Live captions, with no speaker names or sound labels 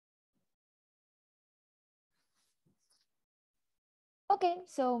Okay,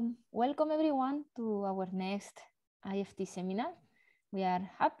 so welcome everyone to our next IFT seminar. We are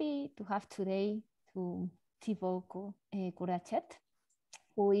happy to have today Thibaut Coudarchet,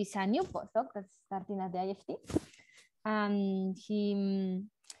 who is a new postdoc that's starting at the IFT. And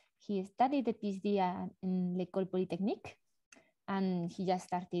he studied the Ph.D. in L'École Polytechnique, and he just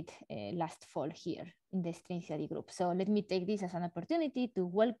started last fall here in the string theory group. So let me take this as an opportunity to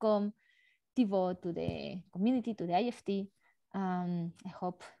welcome Thibaut to the community, to the IFT. I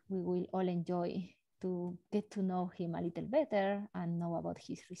hope we will all enjoy to get to know him a little better and know about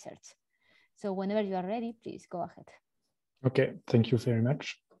his research. So whenever you are ready, please go ahead. Okay, thank you very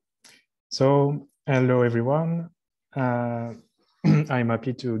much. So hello, everyone. I'm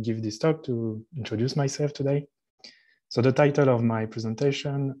happy to give this talk to introduce myself today. So the title of my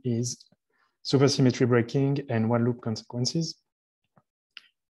presentation is Supersymmetry Breaking and One Loop Consequences.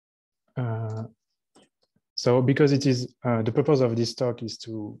 So because it is the purpose of this talk is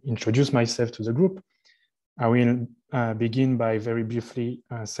to introduce myself to the group, I will begin by very briefly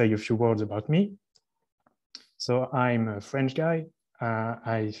say a few words about me. So I'm a French guy.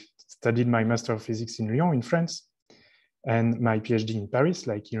 I studied my Master of Physics in Lyon in France and my PhD in Paris,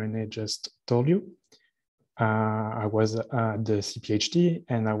 like Irene just told you. I was the Ph.D.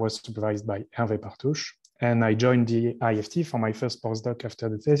 and I was supervised by Hervé Partouche. And I joined the IFT for my first postdoc after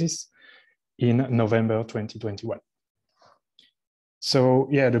the thesis in November 2021. So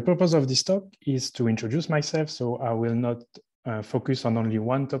yeah, the purpose of this talk is to introduce myself. So I will not focus on only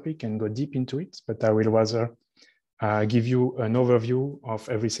one topic and go deep into it, but I will rather give you an overview of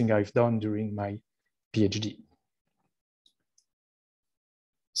everything I've done during my PhD.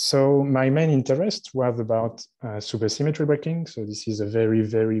 So my main interest was about supersymmetry breaking. So this is a very,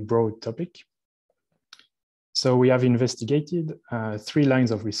 very broad topic. So we have investigated 3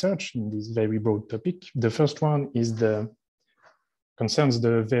 lines of research in this very broad topic. The first one is concerns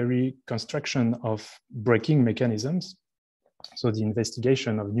the very construction of breaking mechanisms. So the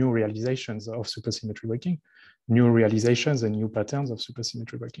investigation of new realizations of supersymmetry breaking, new realizations and new patterns of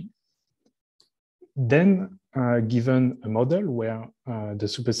supersymmetry breaking. Then, given a model where the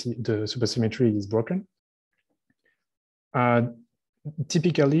supersymmetry is broken,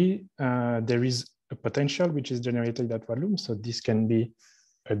 typically there is a potential which is generated at one loop. So this can be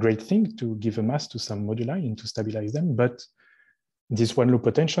a great thing to give a mass to some moduli and to stabilize them. But this one loop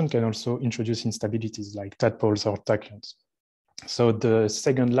potential can also introduce instabilities like tadpoles or tachyons. So the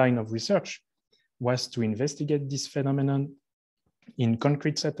second line of research was to investigate this phenomenon in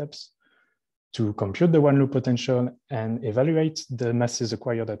concrete setups, to compute the one loop potential and evaluate the masses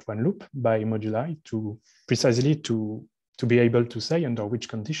acquired at one loop by moduli to precisely to be able to say under which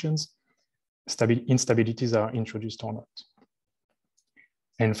conditions instabilities are introduced or not.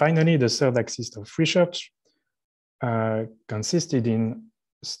 And finally, the third axis of research consisted in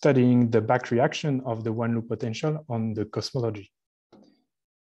studying the backreaction of the one loop potential on the cosmology.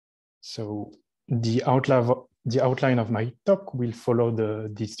 So the outline of my talk will follow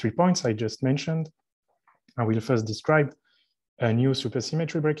these 3 points I just mentioned. I will first describe a new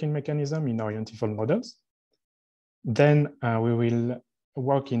supersymmetry breaking mechanism in orientifold models. Then we will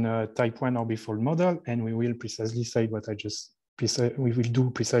work in a type 1 orbifold model, and we will precisely say what I just we will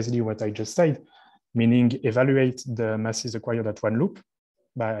do precisely what I just said, meaning evaluate the masses acquired at one loop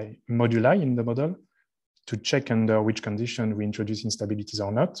by moduli in the model to check under which condition we introduce instabilities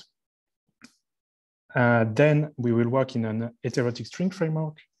or not. Then we will work in an heterotic string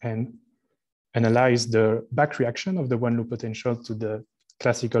framework and analyze the backreaction of the one loop potential to the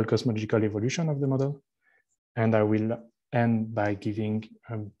classical cosmological evolution of the model. And I will end by giving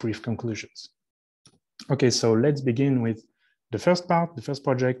brief conclusions. Okay, so let's begin with the first part, the first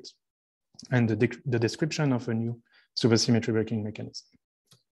project, and the description of a new supersymmetry breaking mechanism.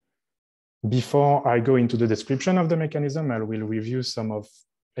 Before I go into the description of the mechanism, I will review some of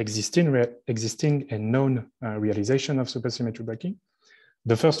existing and known realization of supersymmetry breaking.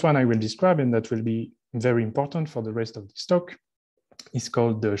 The first one I will describe, and that will be very important for the rest of this talk, is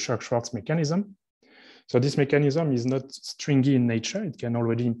called the Scherk-Schwarz mechanism. So this mechanism is not stringy in nature. It can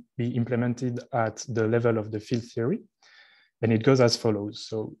already be implemented at the level of the field theory. And it goes as follows.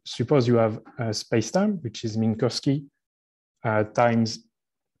 So suppose you have a spacetime, which is Minkowski times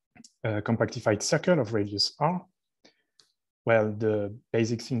a compactified circle of radius r. Well, the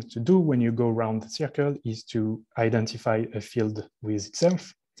basic thing to do when you go around the circle is to identify a field with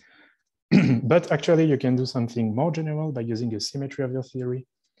itself. But actually, you can do something more general by using a symmetry of your theory.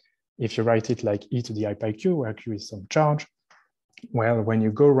 If you write it like e to the I pi q, where q is some charge, well, when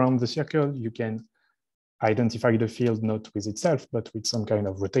you go around the circle, you can identify the field not with itself, but with some kind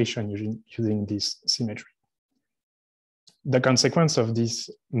of rotation using this symmetry. The consequence of this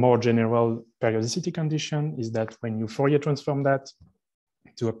more general periodicity condition is that when you Fourier transform that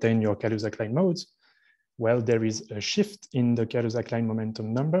to obtain your Kaluza-Klein modes, well, there is a shift in the Kaluza-Klein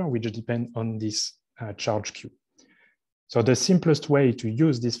momentum number, which depend on this charge Q. So the simplest way to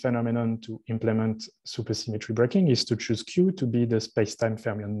use this phenomenon to implement supersymmetry breaking is to choose Q to be the space-time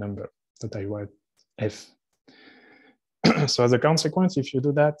fermion number that I write F. So as a consequence, if you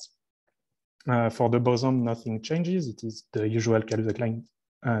do that, for the boson, nothing changes. It is the usual Kaluza-Klein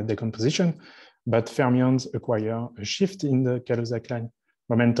decomposition, but fermions acquire a shift in the Kaluza-Klein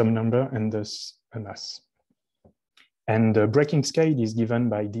momentum number and thus a mass. And the breaking scale is given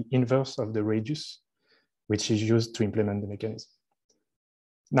by the inverse of the radius, which is used to implement the mechanism.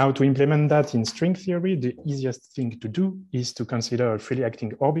 Now, to implement that in string theory, the easiest thing to do is to consider a freely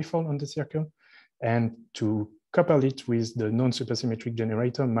acting orbifold on the circle and to couple it with the non-supersymmetric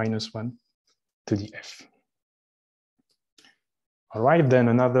generator -1 to the F. All right, then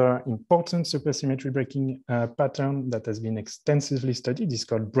another important supersymmetry breaking pattern that has been extensively studied is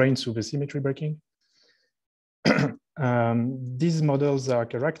called brane supersymmetry breaking. These models are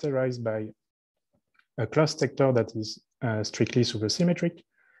characterized by a closed sector that is strictly supersymmetric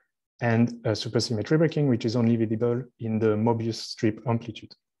and a supersymmetry breaking, which is only visible in the Mobius strip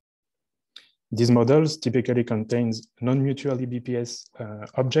amplitude. These models typically contains non-mutually BPS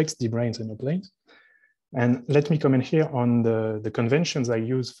objects, d-branes and O-planes. And let me comment here on the conventions I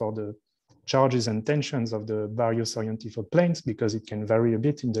use for the charges and tensions of the various orientifold planes, because it can vary a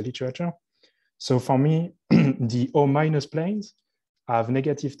bit in the literature. So for me, the O- planes have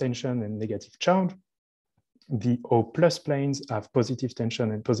negative tension and negative charge. The O+ planes have positive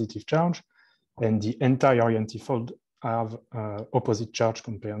tension and positive charge, and the entire orientifold have opposite charge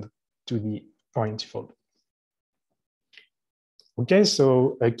compared to the orientifold. Okay,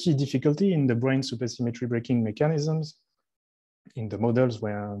 so a key difficulty in the brane supersymmetry breaking mechanisms in the models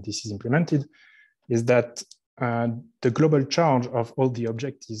where this is implemented is that the global charge of all the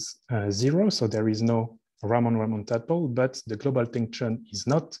objects is 0, so there is no Ramon-Ramon tadpole, but the global tension is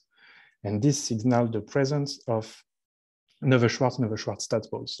not. And this signals the presence of Neveu-Schwarz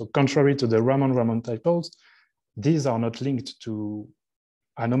tadpoles. So contrary to the Ramon-Ramon tadpoles, these are not linked to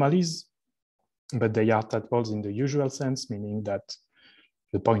anomalies, but they are tadpoles in the usual sense, meaning that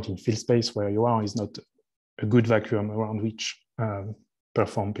the point in field space where you are is not a good vacuum around which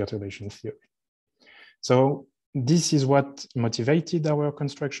perform perturbation theory. So this is what motivated our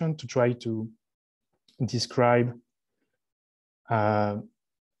construction to try to describe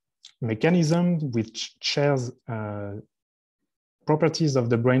mechanism which shares properties of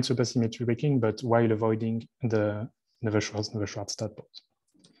the brane supersymmetry breaking, but while avoiding the Neveu-Schwarz tadpoles.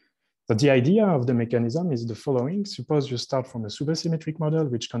 So the idea of the mechanism is the following. Suppose you start from a supersymmetric model,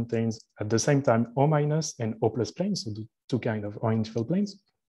 which contains at the same time O- and O+ planes, so the two kinds of orientifold planes.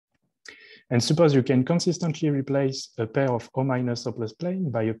 And suppose you can consistently replace a pair of O- O+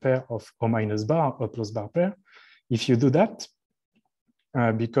 plane by a pair of O- bar, O+ bar pair. If you do that,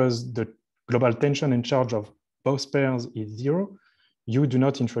 because the global tension and charge of both pairs is 0, you do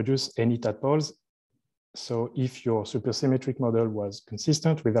not introduce any tadpoles. So if your supersymmetric model was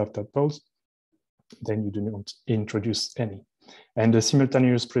consistent without tadpoles, then you do not introduce any. And the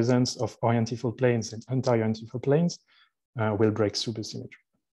simultaneous presence of orientifold planes and anti-orientifold planes will break supersymmetry.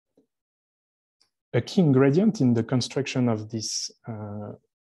 A key ingredient in the construction of this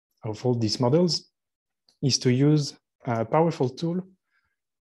of all these models is to use a powerful tool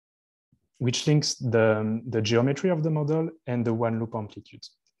which links the geometry of the model and the one loop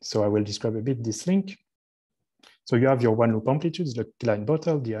amplitudes. So I will describe a bit this link. So you have your one loop amplitudes, the Klein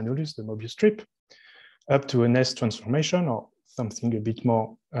bottle, the annulus, the Mobius strip, up to an S transformation or something a bit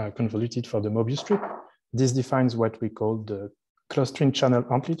more convoluted for the Mobius strip. This defines what we call the clustering channel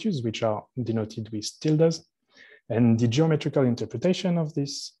amplitudes, which are denoted with tildes. And the geometrical interpretation of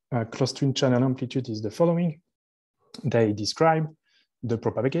this clustering channel amplitude is the following. They describe the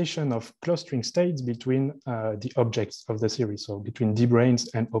propagation of clustering states between the objects of the series, so between d-branes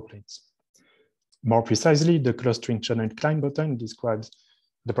and O-planes. More precisely, the clustering channel Klein button describes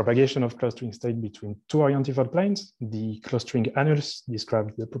the propagation of clustering state between two orientifold planes. The clustering annulus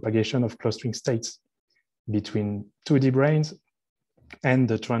describes the propagation of clustering states between two d-branes, and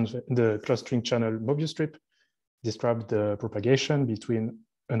the clustering channel Mobius strip describes the propagation between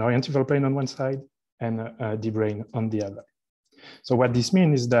an orientifold plane on one side and a d-brane on the other. So what this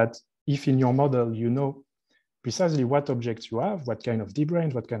means is that if in your model you know precisely what objects you have, what kind of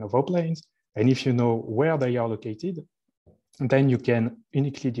d-branes, what kind of O-planes, and if you know where they are located, then you can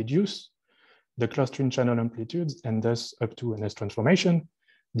uniquely deduce the clustering channel amplitudes and thus up to an S transformation,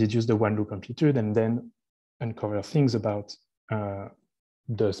 deduce the one loop amplitude, and then uncover things about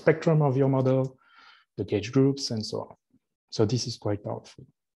the spectrum of your model, the gauge groups, and so on. So this is quite powerful.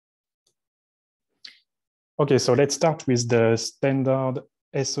 Okay, so let's start with the standard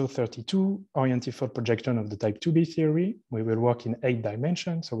SO32 orientifold projection of the type 2B theory. We will work in 8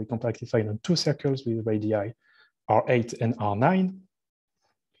 dimensions, so we compactify on 2 circles with radii R8 and R9.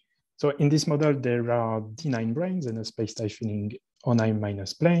 So in this model, there are D9 branes and a space-tightening O9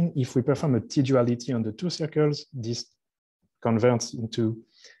 minus plane. If we perform a T-duality on the 2 circles, this converts into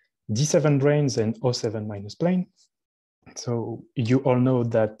D7 branes and O7 minus plane. So you all know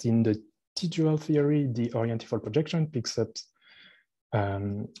that in the T-dual theory, the orientifold projection picks up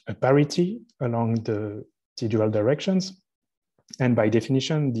a parity along the T-dual directions. And by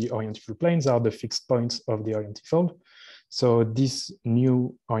definition, the orientifold planes are the fixed points of the orientifold. So this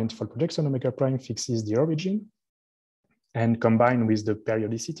new orientifold projection omega prime fixes the origin. And combined with the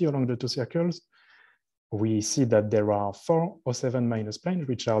periodicity along the 2 circles, we see that there are 4 O7 minus planes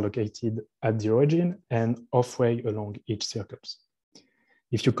which are located at the origin and halfway along each circles.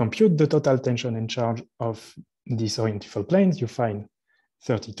 If you compute the total tension and charge of these orientifold planes, you find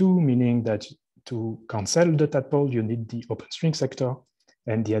 32, meaning that to cancel the tadpole, you need the open string sector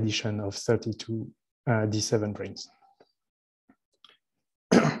and the addition of 32 D7 branes.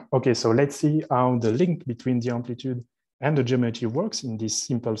 Okay, so let's see how the link between the amplitude and the geometry works in this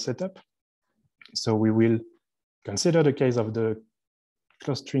simple setup. So we will consider the case of the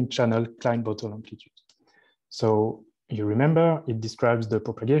clustering channel Klein-Bottle amplitude. So you remember it describes the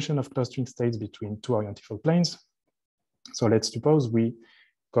propagation of clustering states between 2 orientifold planes. So let's suppose we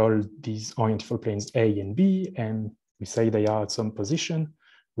call these orientifold planes A and B, and we say they are at some position.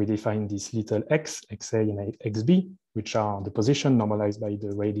 We define this little x, xa and xb, which are the position normalized by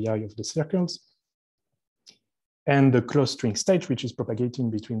the radii of the circles. And the clustering state, which is propagating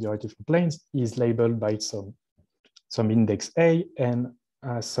between the orientifold planes, is labeled by some index A and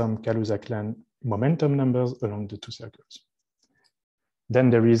some Kaluza-Klein momentum numbers along the 2 circles. Then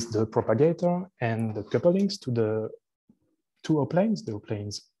there is the propagator and the couplings to the 2 O-planes, the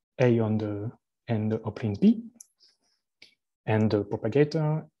O-planes A on the and the O-plane B. And the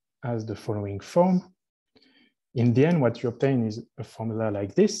propagator has the following form. In the end, what you obtain is a formula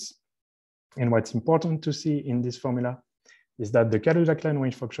like this. And what's important to see in this formula is that the Kaluza-Klein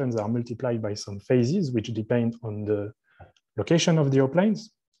wave functions are multiplied by some phases which depend on the location of the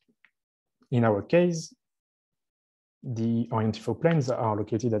O-planes. In our case, the orientifold planes are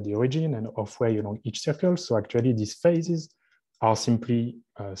located at the origin and halfway along each circle. So actually these phases are simply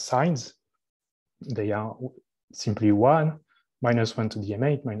signs. They are simply 1, -1 to the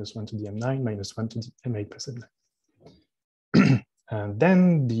M8, -1 to the M9, -1 to the M8 plus M9. And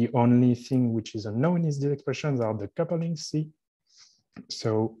then the only thing which is unknown is these expressions are the couplings C.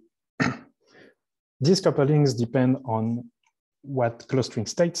 So these couplings depend on what clustering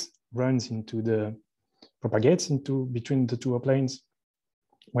states propagates into between the 2 O-planes.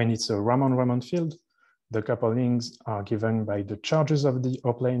 When it's a Raman-Raman field, the couplings are given by the charges of the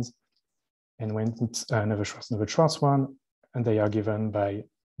O-planes. And when it's a Neveu-Schwarz one, and they are given by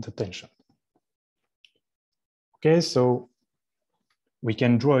the tension. Okay, so we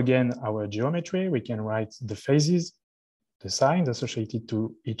can draw again our geometry. We can write the phases, the signs associated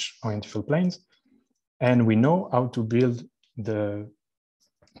to each orientifold planes. And we know how to build the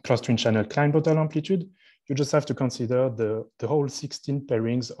clustering channel Klein-Bottle amplitude. You just have to consider the whole 16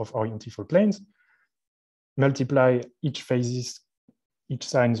 pairings of orientifold planes, multiply each phases, each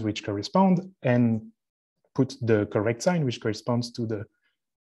signs which correspond, and put the correct sign which corresponds to the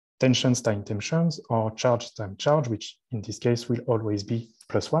tensions times tensions or charge times charge, which in this case will always be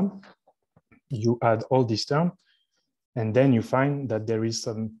 +1. You add all these terms, and then you find that there is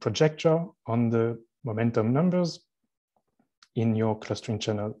some projector on the momentum numbers in your clustering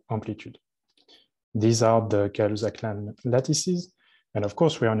channel amplitude. These are the Kaluza-Klein lattices. And of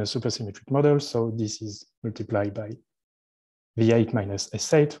course, we are on a supersymmetric model, so this is multiplied by V8 minus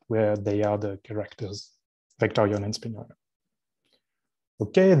S8, where they are the characters vectorial and spinorial.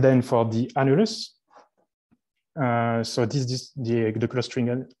 Okay, then for the annulus, so this is the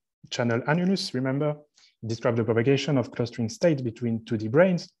clustering channel annulus, remember, describe the propagation of clustering states between 2D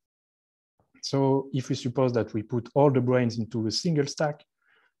branes. So if we suppose that we put all the branes into a single stack,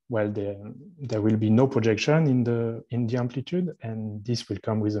 well, there will be no projection in the amplitude, and this will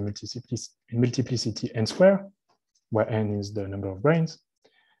come with a multiplicity n square, where n is the number of branes.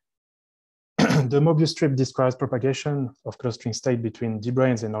 The Mobius strip describes propagation of clustering state between D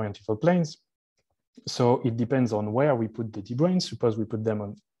branes and orientifold planes. So it depends on where we put the D branes. Suppose we put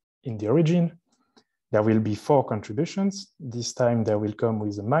them in the origin. There will be 4 contributions. This time there will come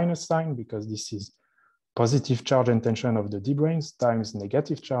with a minus sign because this is positive charge and tension of the d branes times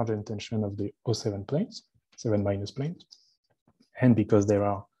negative charge and tension of the O7 planes, 7 minus planes. And because there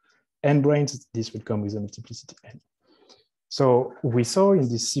are n branes, this will come with a multiplicity n. So we saw in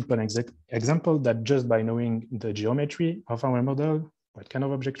this simple example that just by knowing the geometry of our model, what kind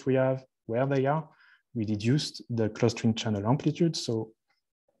of objects we have, where they are, we deduced the clustering channel amplitude. So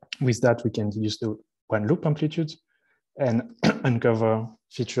with that, we can deduce the one loop amplitude and uncover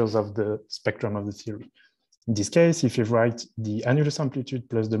features of the spectrum of the theory. In this case, if you write the annulus amplitude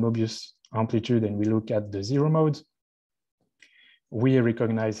plus the Mobius amplitude and we look at the zero mode, we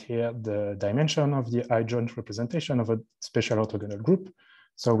recognize here the dimension of the adjoint representation of a special orthogonal group.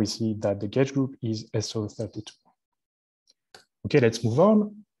 So we see that the gauge group is SO32. Okay, let's move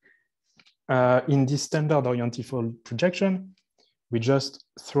on. In this standard orientifold projection, we just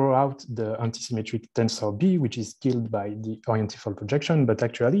throw out the antisymmetric tensor B, which is killed by the orientifold projection, but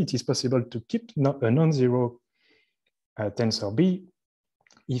actually it is possible to keep a non-zero tensor B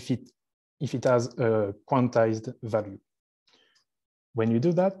if it has a quantized value. When you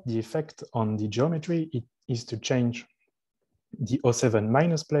do that, the effect on the geometry is to change the O7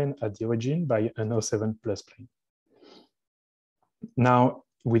 minus plane at the origin by an O7 plus plane. Now,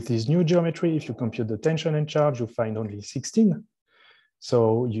 with this new geometry, if you compute the tension and charge, you find only 16.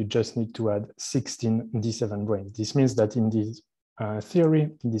 So you just need to add 16 D7 branes. This means that in this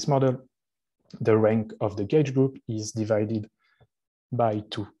theory, in this model, the rank of the gauge group is divided by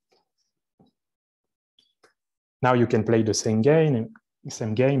 2. Now you can play the same game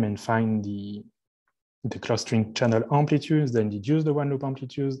and find the clustering channel amplitudes, then deduce the one loop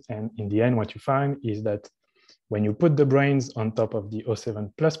amplitudes. And in the end, what you find is that when you put the branes on top of the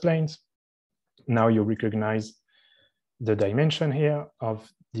O7 plus planes, now you recognize the dimension here of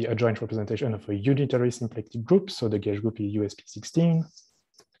the adjoint representation of a unitary symplectic group. So the gauge group is USP16.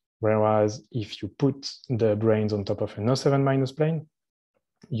 Whereas if you put the branes on top of an O7 minus plane,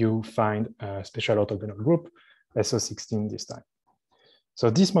 you find a special orthogonal group, SO16 this time. So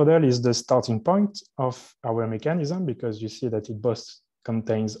this model is the starting point of our mechanism because you see that it both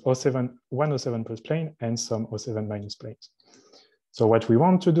contains one O7 plus plane and some O7 minus planes. So what we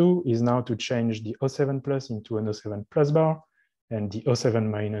want to do is now to change the O7 plus into an O7 plus bar and the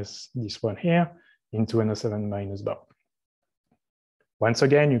O7 minus, this one here, into an O7 minus bar. Once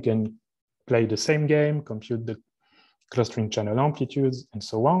again, you can play the same game, compute the clustering channel amplitudes and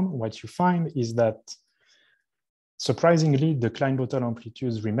so on. What you find is that surprisingly, the Klein-Bottle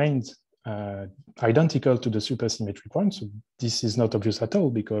amplitudes remained identical to the supersymmetric one. So this is not obvious at all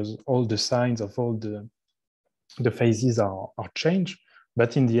because all the signs of all the phases are changed,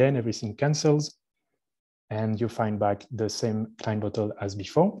 but in the end, everything cancels and you find back the same Klein-Bottle as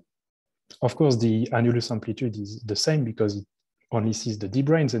before. Of course, the annulus amplitude is the same because it only sees the D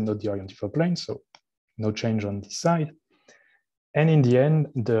branes and not the orientifold plane, so no change on this side. And in the end,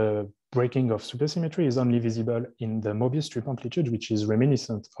 the breaking of supersymmetry is only visible in the Mobius strip amplitude, which is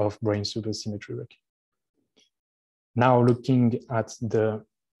reminiscent of brane supersymmetry breaking. Now looking at the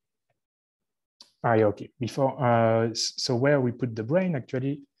before, so where we put the brane,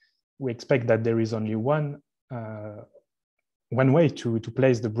 actually, we expect that there is only one way to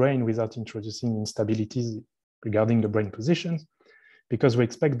place the brane without introducing instabilities regarding the brane positions, because we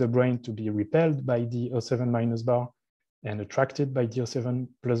expect the brane to be repelled by the O7 minus bar and attracted by the O7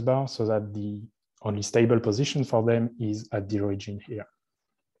 plus bar, so that the only stable position for them is at the origin here.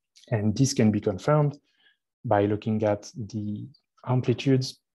 And this can be confirmed by looking at the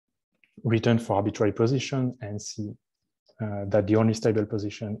amplitudes written for arbitrary position and see that the only stable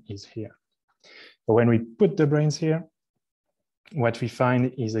position is here. So when we put the branes here, what we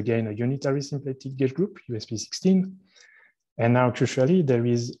find is again a unitary symplectic gauge group, USP16. And now crucially, there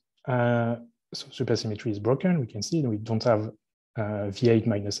is, so supersymmetry is broken. We can see that we don't have V8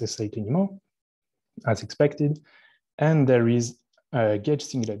 minus S8 anymore, as expected. And there is a gauge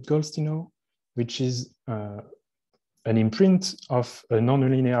singlet Goldstino, which is an imprint of a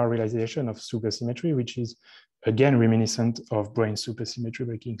nonlinear realization of supersymmetry, which is again reminiscent of brane supersymmetry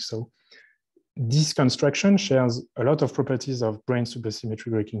breaking. So this construction shares a lot of properties of brane supersymmetry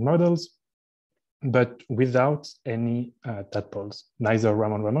breaking models, but without any tadpoles, neither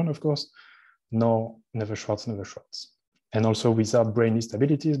Ramon-Ramon, of course, nor Never-Schwarz. And also without brane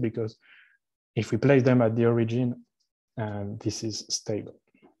instabilities, because if we place them at the origin, this is stable.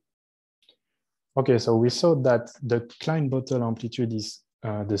 Okay, so we saw that the Klein-Bottle amplitude is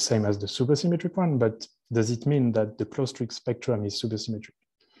the same as the supersymmetric one, but does it mean that the closed-trick spectrum is supersymmetric?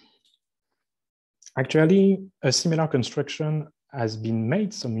 Actually, a similar construction has been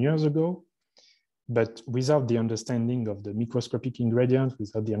made some years ago, but without the understanding of the microscopic ingredient,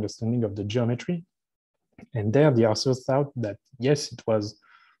 without the understanding of the geometry. And there the authors thought that, yes, it was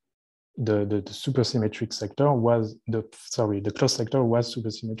the supersymmetric sector was the closed sector was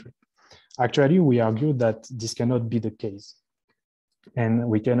supersymmetric. Actually, we argued that this cannot be the case. And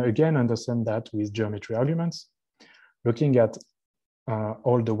we can again understand that with geometry arguments. Looking at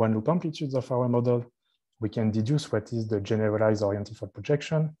all the one loop amplitudes of our model, we can deduce what is the generalized orientifold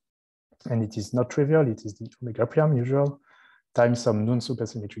projection. And it is not trivial, it is the omega prime usual times some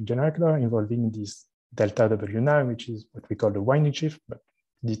non-supersymmetric generator involving this delta W9, which is what we call the winding shift, but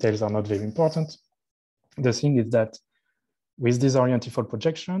details are not very important. The thing is that with this orientifold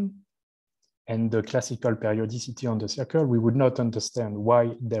projection and the classical periodicity on the circle, we would not understand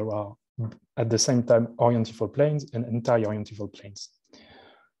why there are at the same time orientifold planes and anti-orientifold planes.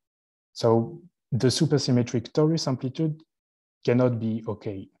 So the supersymmetric torus amplitude cannot be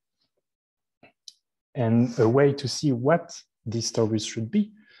okay. And a way to see what this torus should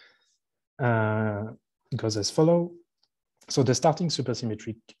be goes as follows. So the starting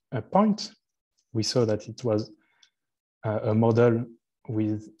supersymmetric point, we saw that it was a model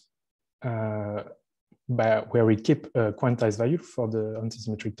with where we keep a quantized value for the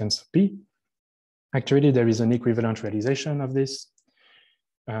antisymmetric tensor P. Actually, there is an equivalent realization of this,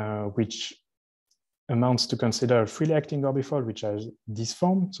 which amounts to consider a freely acting orbifold, which has this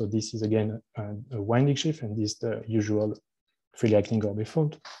form. So this is again a winding shift, and this is the usual freely acting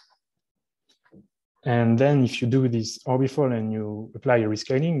orbifold. And then if you do this orbifold and you apply a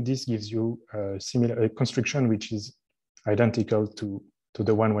rescaling, this gives you a similar construction, which is identical to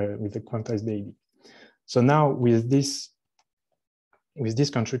the one where with the quantized baby. So now with this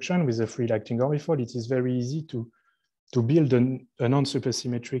construction, with the freely acting orbifold, it is very easy to build a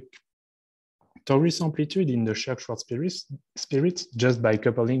non-supersymmetric torus amplitude in the Scherk-Schwarz spirit just by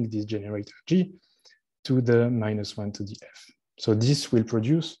coupling this generator G to the -1 to the F. So this will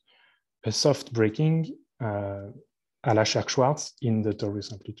produce a soft breaking à la Scherk-Schwarz in the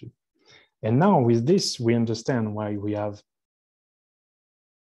torus amplitude. And now with this, we understand why we have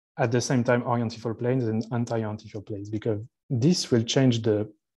at the same time orientifold planes and anti-orientifold planes, because this will change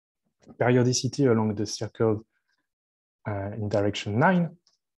the periodicity along the circle in direction 9,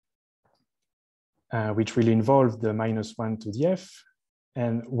 which will involve the -1 to the F.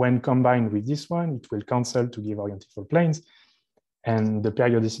 And when combined with this one, it will cancel to give orientifold planes. And the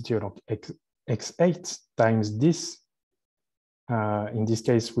periodicity of X8 times this, in this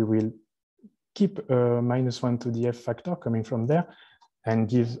case, we will keep a -1 to the F factor coming from there and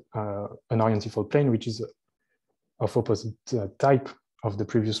give an orientifold plane, which is of opposite type of the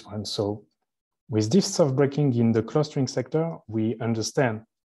previous one. So with this soft breaking in the closed string sector, we understand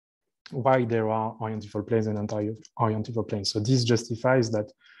why there are orientifold planes and anti-orientifold planes. So this justifies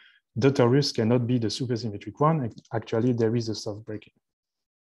that the torus cannot be the supersymmetric one. Actually, there is a soft breaking.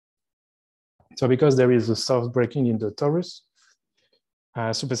 So because there is a soft breaking in the torus,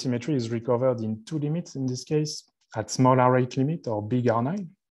 supersymmetry is recovered in two limits in this case, at small R8 limit or big R9.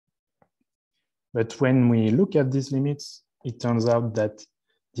 But when we look at these limits, it turns out that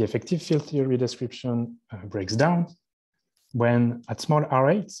the effective field theory description breaks down. When at small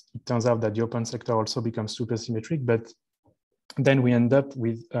R8, it turns out that the open sector also becomes supersymmetric, but then we end up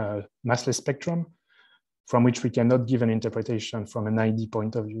with a massless spectrum from which we cannot give an interpretation from an ID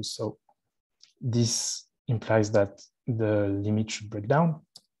point of view. So this implies that the limit should break down.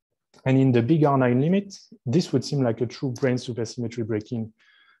 And in the big R9 limit, this would seem like a true brane supersymmetry breaking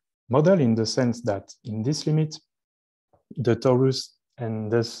model in the sense that in this limit, the torus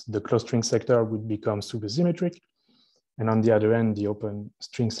and thus the closed string sector would become supersymmetric. And on the other end, the open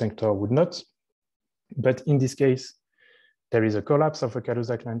string sector would not. But in this case, there is a collapse of the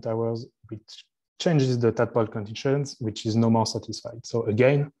Kaluza-Klein towers, which changes the tadpole conditions, which is no more satisfied. So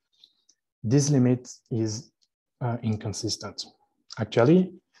again, this limit is inconsistent.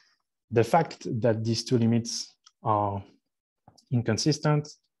 Actually, the fact that these two limits are inconsistent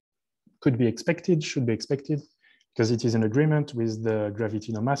could be expected, should be expected, because it is in agreement with the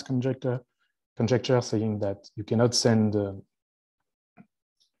gravitino mass conjecture saying that you cannot send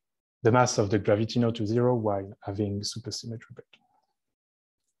the mass of the gravitino to 0 while having supersymmetry breaking.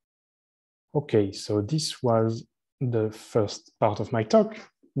 Okay, so this was the first part of my talk.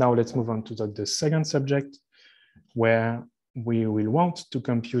 Now let's move on to the second subject, where we will want to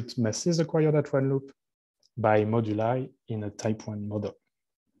compute masses acquired at one loop by moduli in a type 1 model.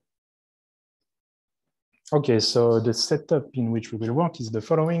 Okay, so the setup in which we will work is the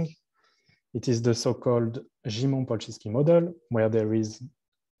following. It is the so-called Gimond-Polchinski model, where there is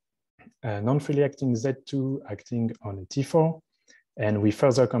a non-freely acting Z2 acting on a T4, and we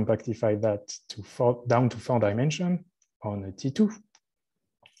further compactify that to down to 4 dimensions on a T2.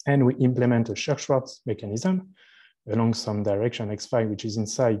 And we implement a Scherk-Schwarz mechanism along some direction x phi, which is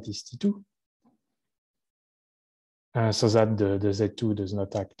inside this T2, so that the Z2 does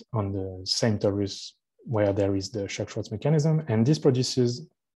not act on the same torus where there is the Scherk-Schwarz mechanism. And this produces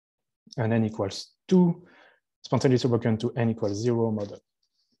an n equals 2 spontaneously broken to n equals 0 model.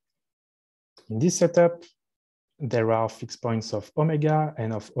 In this setup, there are fixed points of omega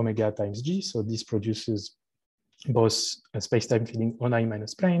and of omega times g. So this produces both a space-time filling O9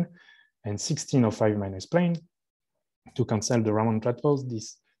 minus plane and 1605 minus plane. To cancel the Raman platforms,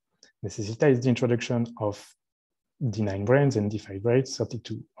 this necessitates the introduction of D9 branes and D5 branes,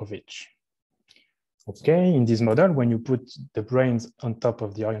 32 of each. Okay, in this model, when you put the branes on top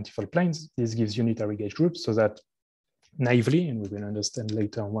of the orientifold planes, this gives unitary gauge groups so that naively, and we will understand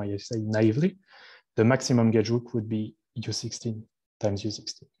later why I say naively, the maximum gauge group would be U16 times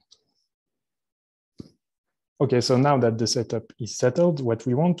U16. Okay, so now that the setup is settled, what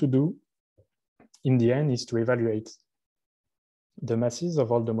we want to do in the end is to evaluate the masses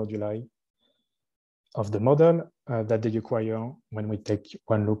of all the moduli of the model that they acquire when we take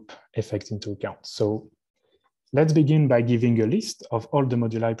one loop effect into account. So let's begin by giving a list of all the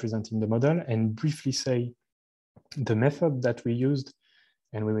moduli present in the model and briefly say the method that we used,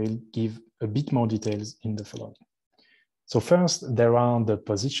 and we will give a bit more details in the following. So first, there are the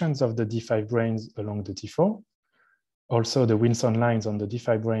positions of the D5 branes along the T4, also the Wilson lines on the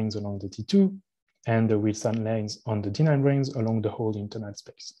D5 branes along the T2, and the Wilson lines on the D9 branes along the whole internal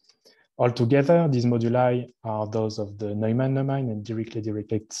space. Altogether, these moduli are those of the Neumann-Neumann and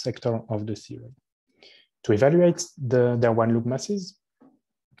Dirichlet-Dirichlet sector of the theory. To evaluate their one-loop masses,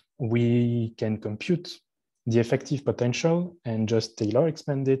 we can compute the effective potential and just Taylor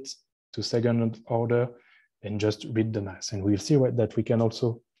expand it to second order and just read the mass. And we'll see that we can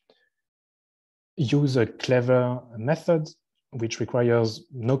also use a clever method which requires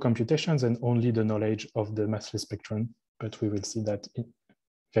no computations and only the knowledge of the massless spectrum, but we will see that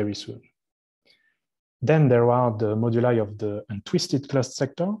very soon. Then there are the moduli of the untwisted cluster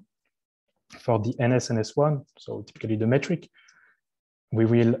sector. For the NS and S1, so typically the metric, we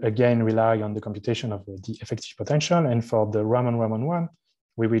will again rely on the computation of the effective potential. And for the Raman-Raman one,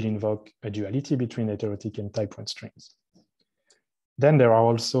 we will invoke a duality between heterotic and type 1 strings. Then there are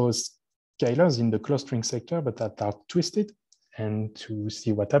also scalars in the closed string sector, but that are twisted. And to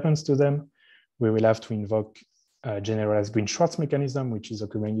see what happens to them, we will have to invoke a generalized Green-Schwarz mechanism, which is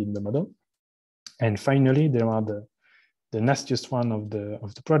occurring in the model. And finally, there are the nastiest one of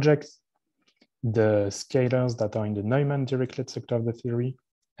the project, the scalars that are in the Neumann-Dirichlet sector of the theory.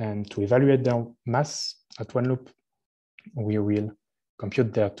 And to evaluate their mass at one loop, we will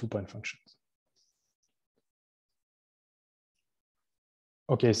compute their two-point functions.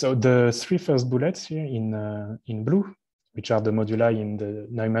 Okay, so the three first bullets here in blue, which are the moduli in the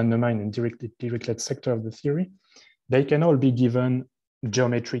Neumann-Neumann and Dirichlet sector of the theory, they can all be given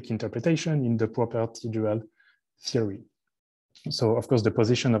geometric interpretation in the proper T-dual theory. So of course, the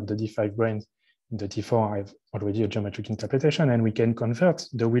position of the D5 branes in the T4 have already a geometric interpretation, and we can convert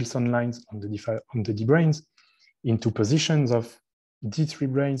the Wilson lines on the D branes into positions of D3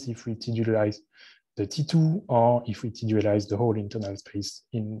 branes if we T-dualize the T2 or if we T-dualize the whole internal space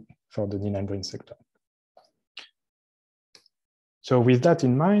for the D9 brane sector. So with that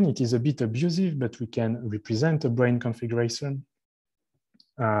in mind, it is a bit abusive, but we can represent a brane configuration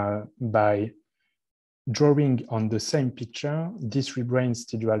by drawing on the same picture D3 branes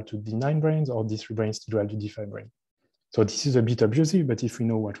T-dual to D9 branes or D3 branes T-dual to D5 brane. So this is a bit abusive, but if we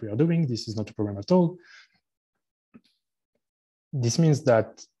know what we are doing, this is not a problem at all. This means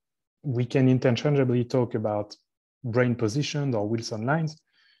that we can interchangeably talk about brane positions or Wilson lines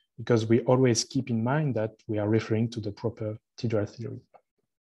because we always keep in mind that we are referring to the proper T-dual theory.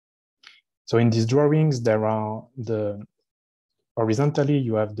 So in these drawings, there are horizontally,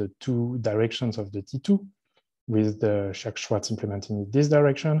 you have the two directions of the T2 with the Scherk-Schwarz implementing in this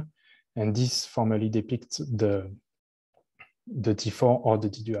direction. And this formally depicts the T4 or the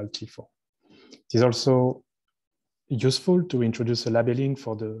T-dual T4. It is also useful to introduce a labeling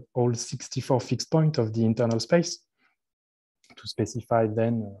for the whole 64 fixed point of the internal space to specify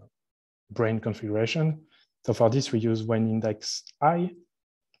then brane configuration. So for this, we use one index I,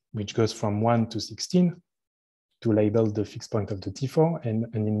 which goes from 1 to 16 to label the fixed point of the T4, and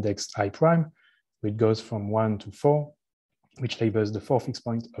an index I prime, which goes from 1 to 4, which labels the 4 fixed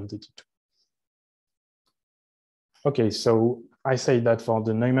point of the T2. Okay, so I say that for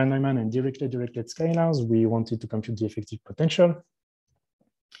the Neumann-Neumann and Dirichlet-Dirichlet scalars, we wanted to compute the effective potential.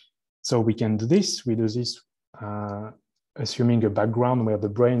 So we can do this. We do this assuming a background where the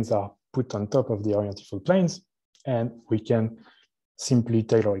branes are put on top of the orientifold planes, and we can simply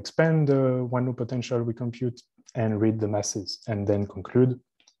Taylor expand the one loop potential we compute and read the masses, and then conclude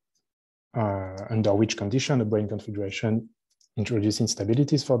under which condition the brane configuration introduces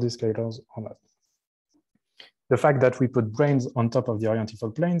instabilities for these scalars or not. The fact that we put branes on top of the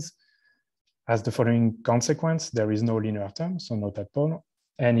orientifold planes has the following consequence. There is no linear term, so no tadpole.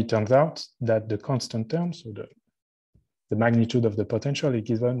 And it turns out that the constant term, so the magnitude of the potential, is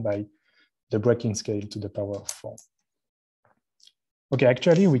given by the breaking scale to the power of 4. Okay,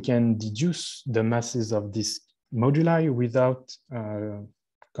 actually, we can deduce the masses of this moduli without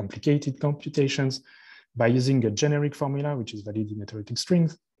complicated computations by using a generic formula, which is valid in heterotic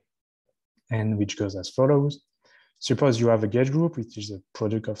strings, and which goes as follows. Suppose you have a gauge group, which is a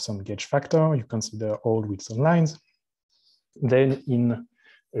product of some gauge factor. You consider all Wilson lines. Then in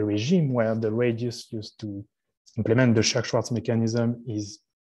a regime where the radius used to implement the Scherk-Schwarz mechanism is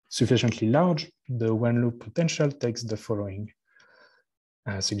sufficiently large, the one loop potential takes the following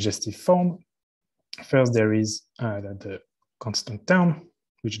suggestive form. First, there is the constant term,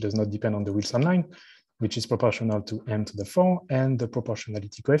 which does not depend on the Wilson line, which is proportional to m to the 4, and the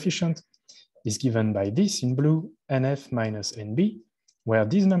proportionality coefficient is given by this in blue, nf minus nb, where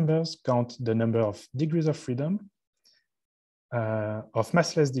these numbers count the number of degrees of freedom, of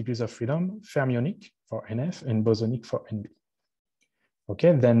massless degrees of freedom, fermionic for nf and bosonic for nb.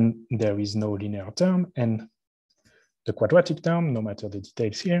 Okay, then there is no linear term, and the quadratic term, no matter the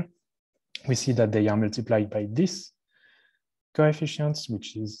details here, we see that they are multiplied by this coefficients,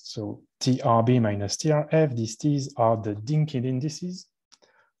 which is so TRB minus TRF. These T's are the Dynkin indices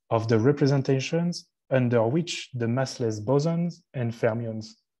of the representations under which the massless bosons and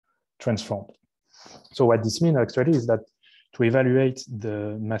fermions transformed. So what this means actually is that to evaluate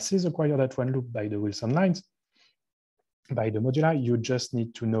the masses acquired at one loop by the Wilson lines, by the moduli, you just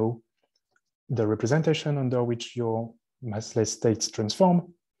need to know the representation under which your massless states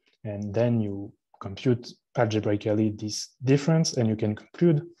transform, and then you compute algebraically this difference, and you can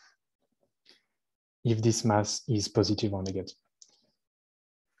conclude if this mass is positive or negative.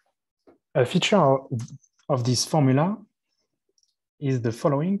 A feature of this formula is the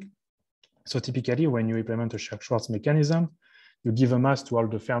following. So typically, when you implement a Scherk-Schwarz mechanism, you give a mass to all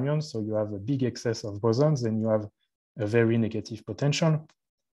the fermions, so you have a big excess of bosons, and you have a very negative potential.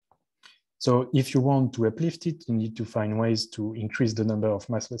 So if you want to uplift it, you need to find ways to increase the number of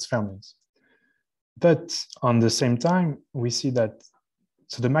massless fermions. But on the same time, we see that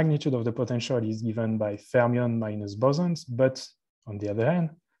so the magnitude of the potential is given by fermion minus bosons, but on the other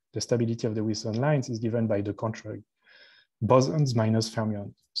hand, the stability of the Wilson lines is given by the contrary, bosons minus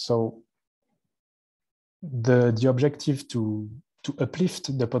fermions. So the objective to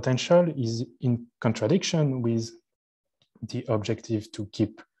uplift the potential is in contradiction with the objective to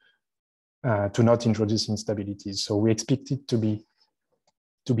keep to not introduce instabilities. So we expect it to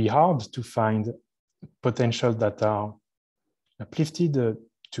be hard to find potentials that are uplifted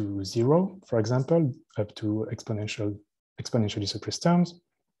to 0, for example, up to exponentially suppressed terms,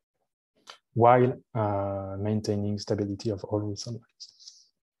 while maintaining stability of all Wilson lines.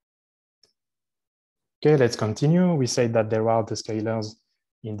 Okay, let's continue. We say that there are the scalars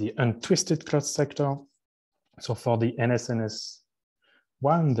in the untwisted closed sector. So for the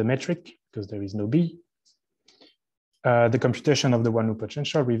NSNS1, the metric, because there is no B, the computation of the one loop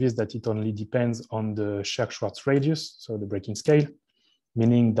potential reveals that it only depends on the Scherk-Schwarz radius, so the breaking scale,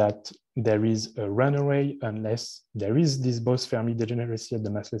 meaning that there is a runaway unless there is this Bose-Fermi degeneracy at the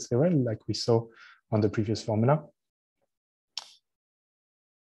massless level, like we saw on the previous formula.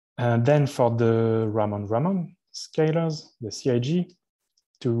 And then for the Raman-Raman scalars, the CIG,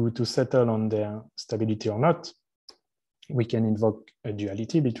 to settle on their stability or not, we can invoke a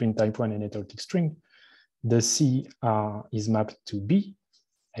duality between type 1 and heterotic string. The C is mapped to B,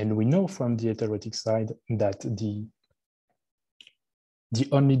 and we know from the heterotic side that the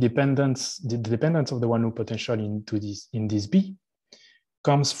only dependence, the dependence of the one loop potential in this B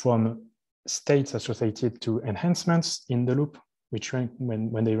comes from states associated to enhancements in the loop, which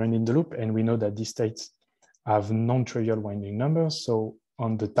when they run in the loop, and we know that these states have non-trivial winding numbers. So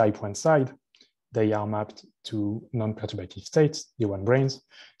on the type 1 side, they are mapped to non-perturbative states, the one branes.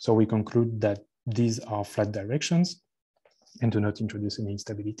 So we conclude that these are flat directions and do not introduce any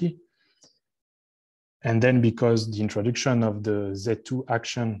instability. And then because the introduction of the Z2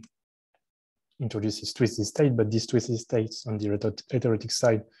 action introduces twisted state, but these twisted states on the heterotic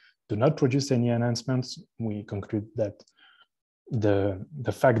side do not produce any enhancements, we conclude that the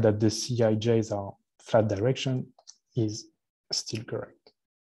fact that the CIJs are flat direction is still correct.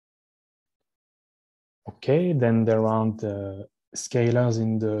 Okay, then there are the scalars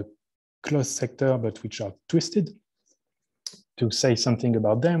in the closed sector, but which are twisted. to say something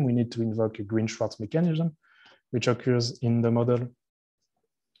about them, we need to invoke a Green-Schwarz mechanism, which occurs in the model.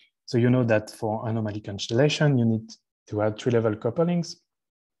 So you know that for anomaly constellation, you need to add three-level couplings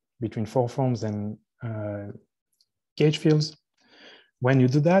between four forms and gauge fields. When you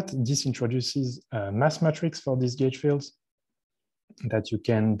do that, this introduces a mass matrix for these gauge fields that you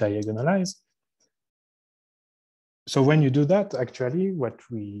can diagonalize. So when you do that, actually, what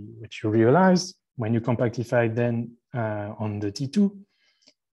you realize when you compactify then on the T2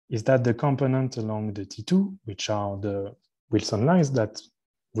 is that the component along the T2, which are the Wilson lines that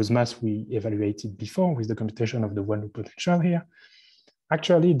whose mass we evaluated before with the computation of the one-loop potential here,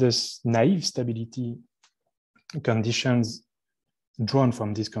 actually this naive stability conditions drawn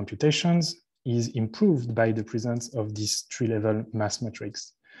from these computations is improved by the presence of this three-level mass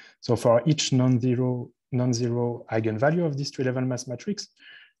matrix. So for each non-zero eigenvalue of this three-level mass matrix,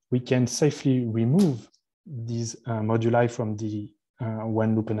 we can safely remove these moduli from the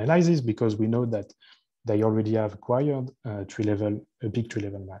one-loop analysis because we know that they already have acquired a big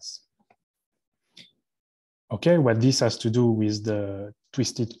three-level mass. Okay, what this has to do with the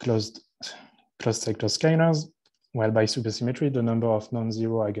twisted closed sector scalars? Well, by supersymmetry, the number of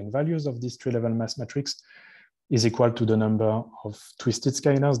non-zero eigenvalues of this three-level mass matrix is equal to the number of twisted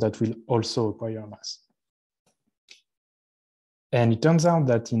scalars that will also acquire mass. And it turns out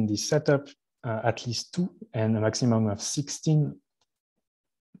that in this setup, at least 2 and a maximum of 16,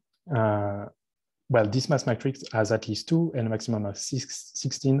 well, this mass matrix has at least 2 and a maximum of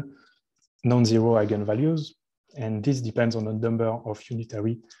 16 non-zero eigenvalues. And this depends on the number of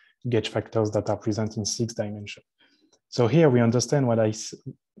unitary gauge factors that are present in 6 dimensions. So here we understand what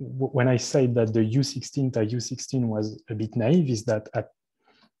when I say that the U16 to U16 was a bit naive is that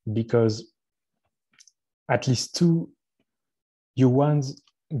because at least 2 U1s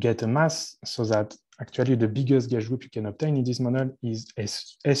get a mass so that actually the biggest gauge group you can obtain in this model is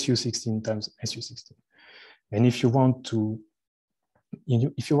SU16 times SU16. And if you want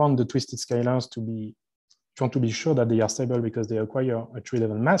the twisted scalars to be, if you want to be sure that they are stable because they acquire a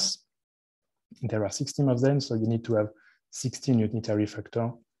three-level mass, there are 16 of them, so you need to have 16 unitary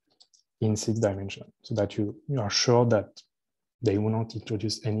factors in 6 dimensions so that you are sure that they will not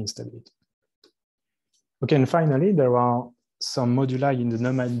introduce any instability. Okay, and finally, there are some moduli in the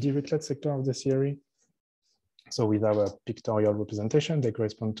Neumann-Dirichlet sector of the theory. So with our pictorial representation, they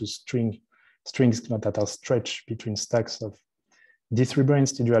correspond to strings that are stretched between stacks of D3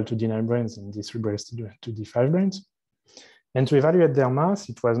 branes, T-dual to D9 branes, and D3 branes, T-dual to D5 branes. And to evaluate their mass,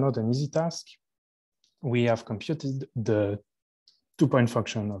 it was not an easy task. We have computed the 2-point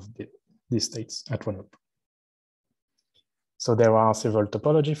function of these states at one loop. So there are several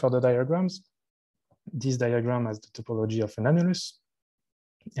topologies for the diagrams. This diagram has the topology of an annulus,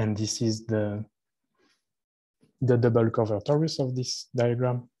 and this is the double cover torus of this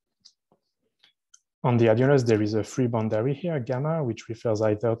diagram. On the annulus, there is a free boundary here, gamma, which refers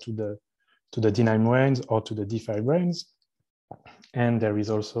either to the D9 branes or to the D5 branes. And there is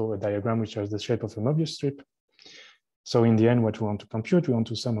also a diagram which has the shape of a Mobius strip. So in the end, what we want to compute, we want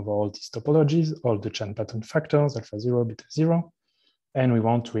to sum over all these topologies, all the Chan pattern factors, alpha 0, beta 0, and we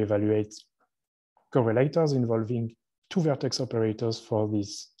want to evaluate correlators involving 2 vertex operators for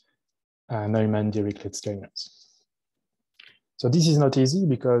these Neumann-Dirichlet scalars. So this is not easy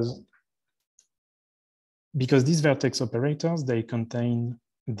because these vertex operators, they contain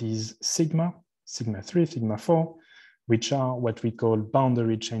these sigma 3, sigma 4, which are what we call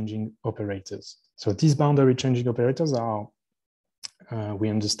boundary changing operators. So these boundary changing operators are, we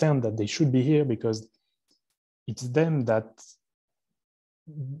understand that they should be here because it's them that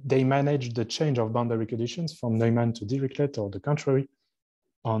they manage the change of boundary conditions from Neumann to Dirichlet or the contrary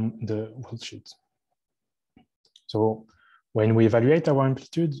on the worldsheet. So when we evaluate our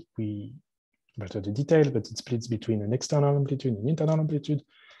amplitude, we better the detail, but it splits between an external amplitude and internal amplitude.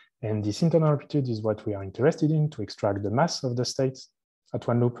 And this internal amplitude is what we are interested in to extract the mass of the states at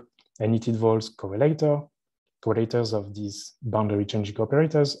one loop. And it involves correlators of these boundary changing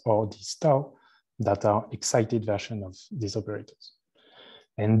operators or these tau that are excited version of these operators.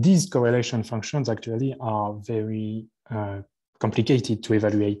 And these correlation functions actually are very complicated to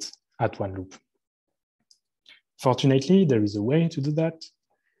evaluate at one loop. Fortunately, there is a way to do that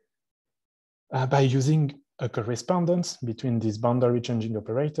by using a correspondence between these boundary changing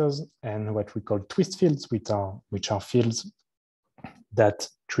operators and what we call twist fields, which are fields that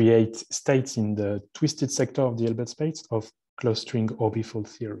create states in the twisted sector of the Hilbert space of closed string orbifold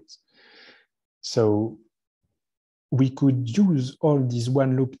theories. So we could use all this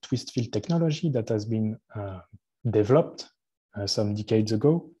one loop twist field technology that has been developed some decades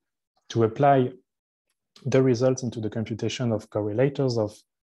ago to apply the results into the computation of correlators of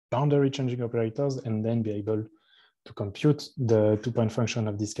boundary changing operators, and then be able to compute the two-point function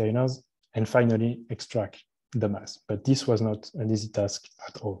of these scalars, and finally extract the mass. But this was not an easy task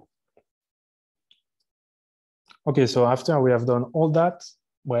at all. Okay, so after we have done all that,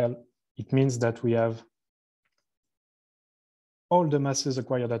 well, it means that we have all the masses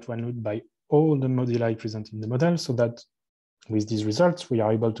acquired at one loop by all the moduli present in the model, so that with these results, we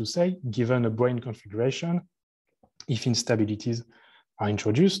are able to say, given a brane configuration, if instabilities are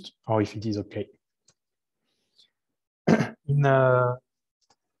introduced or if it is okay. In an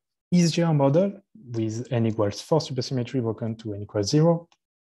easier model with n equals 4 supersymmetry broken to n equals 0,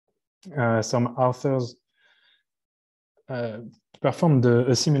 some authors performed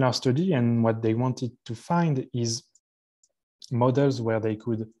a similar study, and what they wanted to find is models where they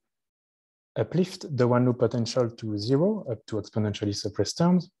could uplift the one loop potential to 0 up to exponentially suppressed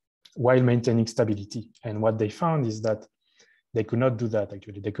terms while maintaining stability. And what they found is that they could not do that,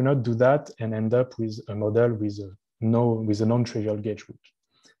 actually. They could not do that and end up with a model with a non-trivial gauge group.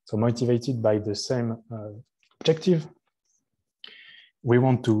 So motivated by the same objective, we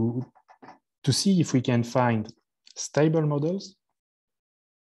want to see if we can find stable models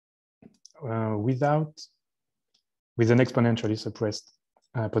with an exponentially suppressed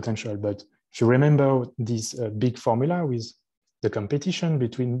potential. But if you remember this big formula with the competition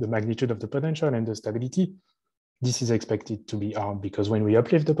between the magnitude of the potential and the stability, this is expected to be R, because when we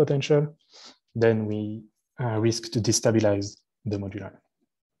uplift the potential, then we risk to destabilize the moduli.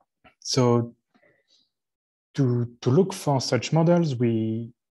 So to look for such models,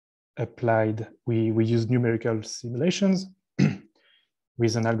 we used numerical simulations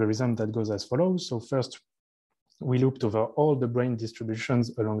with an algorithm that goes as follows. So first, we looped over all the brane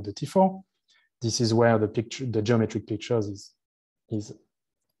distributions along the T4. This is where the geometric pictures is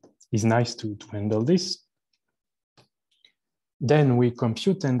nice to handle this. Then we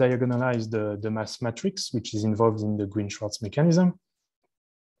compute and diagonalize the mass matrix, which is involved in the Green-Schwarz mechanism.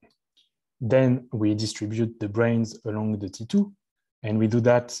 Then we distribute the branes along the T2, and we do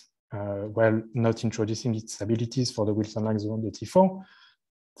that while not introducing instabilities for the Wilson lines around the T4.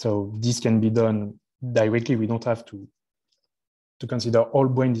 So this can be done directly. We don't have to consider all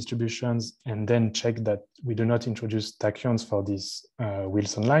brane distributions and then check that we do not introduce tachyons for these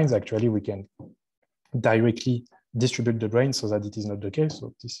Wilson lines. Actually, we can directly distribute the brane so that it is not the case.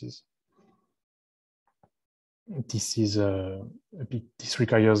 So this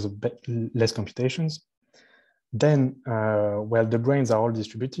requires a bit less computations. Then, well, the branes are all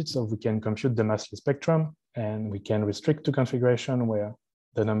distributed, so we can compute the massless spectrum, and we can restrict to configuration where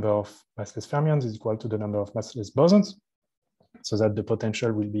the number of massless fermions is equal to the number of massless bosons, so that the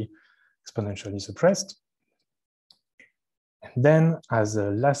potential will be exponentially suppressed. And then, as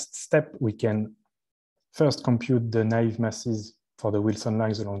a last step, we can first compute the naive masses for the Wilson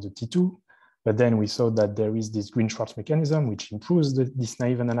lines along the T2, but then we saw that there is this Green-Schwarz mechanism which improves this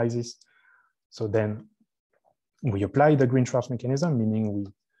naive analysis. So then we apply the Green-Schwarz mechanism, meaning we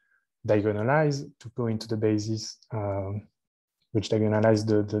diagonalize to go into the basis, which diagonalize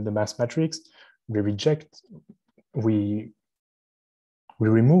the mass matrix. We reject, we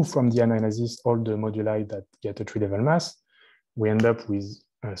remove from the analysis all the moduli that get a three-level mass. We end up with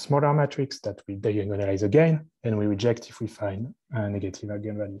a smaller matrix that we diagonalize again, and we reject if we find negative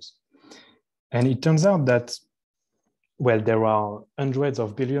eigenvalues. And it turns out that, well, there are hundreds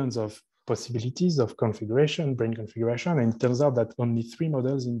of billions of possibilities of configuration, brane configuration, and it turns out that only 3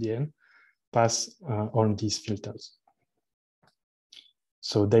 models in the end pass all these filters.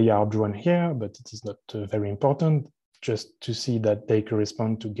 So they are drawn here, but it is not very important, just to see that they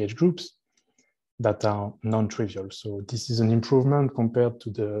correspond to gauge groups that are non-trivial. So this is an improvement compared to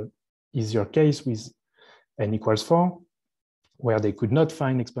the easier case with n equals 4, where they could not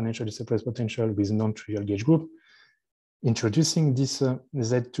find exponentially suppressed potential with non-trivial gauge group. Introducing this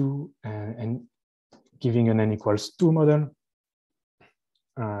Z2 and giving an n equals 2 model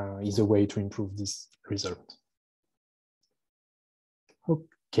is a way to improve this result.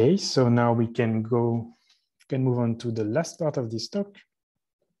 Okay, so now we can move on to the last part of this talk,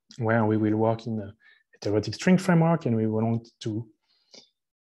 where we will work in a heterotic string framework, and we want to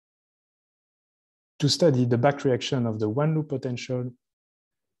study the backreaction of the one loop potential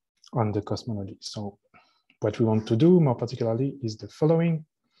on the cosmology. So what we want to do more particularly is the following.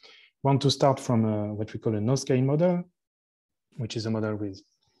 We want to start from what we call a no-scale model, which is a model with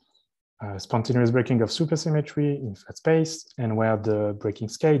spontaneous breaking of supersymmetry in flat space, and where the breaking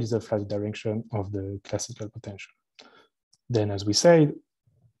scale is a flat direction of the classical potential. Then, as we said,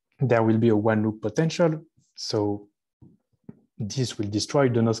 there will be a one loop potential. So this will destroy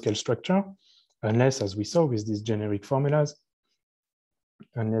the no-scale structure, unless, as we saw with these generic formulas,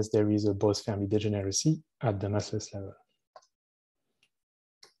 unless there is a Bose-Fermi degeneracy at the massless level.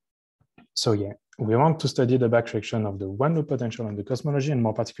 So yeah, we want to study the backreaction of the one-loop potential and the cosmology, and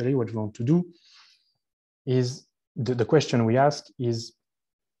more particularly what we want to do is, the question we ask is,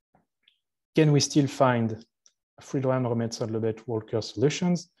 can we still find Friedlander-Metzel-Lebet-Walker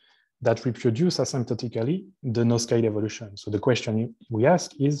solutions that reproduce asymptotically the no-scale evolution? So the question we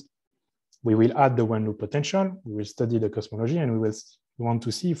ask is, we will add the one-loop potential, we will study the cosmology, and we want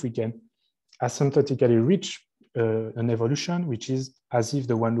to see if we can asymptotically reach an evolution which is as if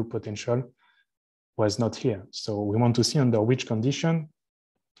the one-loop potential was not here. So we want to see under which condition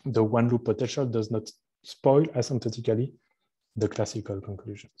the one-loop potential does not spoil asymptotically the classical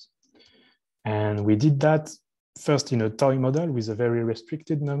conclusions. And we did that first in a toy model with a very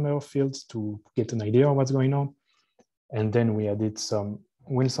restricted number of fields to get an idea of what's going on. And then we added some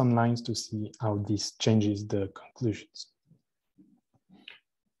Wilson lines to see how this changes the conclusions.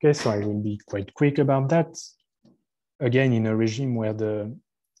 Okay, so I will be quite quick about that. Again, in a regime where the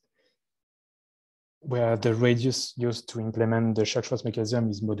radius used to implement the Scherk-Schwarz mechanism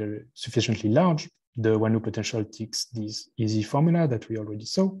is sufficiently large, the one-loop potential ticks this easy formula that we already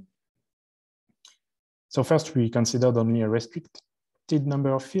saw. So first, we considered only a restricted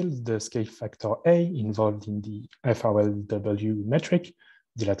number of fields, the scale factor A involved in the FRLW metric,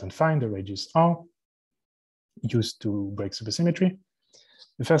 dilatant phi, the radius R, used to break supersymmetry.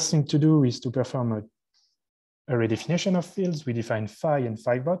 The first thing to do is to perform a redefinition of fields. We define phi and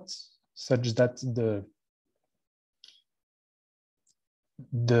phi bot such that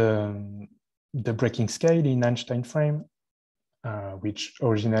the breaking scale in Einstein frame, which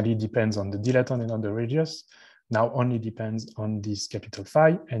originally depends on the dilaton and on the radius, now only depends on this capital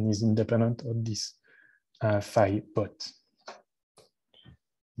phi and is independent of this phi bot.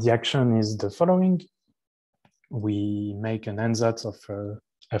 The action is the following. We make an ansatz of a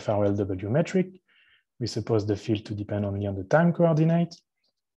FRLW metric. We suppose the field to depend only on the time coordinate.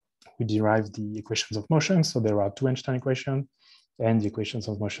 We derive the equations of motion. So there are two Einstein equations and the equations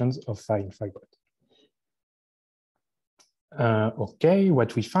of motions of phi and phi bot. Okay,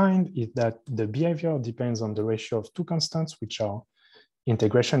 what we find is that the behavior depends on the ratio of two constants, which are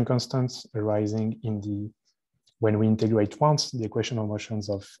integration constants arising when we integrate once the equation of motions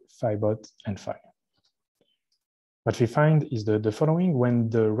of phi bot and phi. What we find is the following: when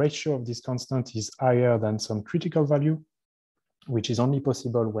the ratio of this constant is higher than some critical value, which is only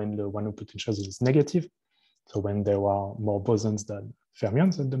possible when the one-loop potential is negative, so when there are more bosons than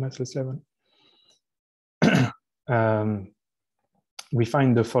fermions at the massless level, we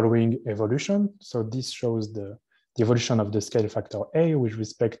find the following evolution. So this shows the evolution of the scale factor A with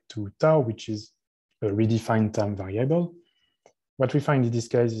respect to tau, which is a redefined time variable. What we find in this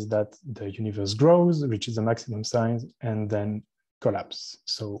case is that the universe grows, reaches a maximum size, and then collapses.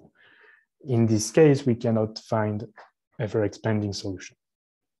 So in this case, we cannot find ever-expanding solution.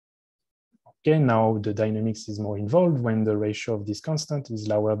 Okay, now the dynamics is more involved when the ratio of this constant is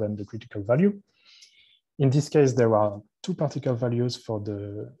lower than the critical value. In this case, there are two particle values for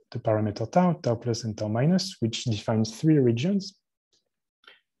the parameter tau, tau plus and tau minus, which defines three regions.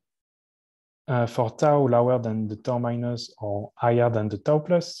 For tau lower than the tau minus or higher than the tau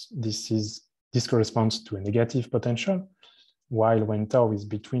plus, this corresponds to a negative potential, while when tau is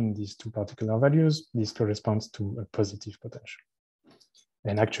between these two particular values, this corresponds to a positive potential.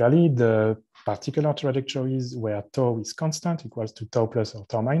 And actually, the particular trajectories where tau is constant equals to tau plus or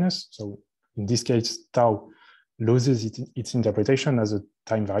tau minus. So in this case, tau loses its interpretation as a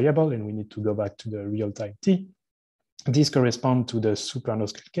time variable, and we need to go back to the real time t. This corresponds to the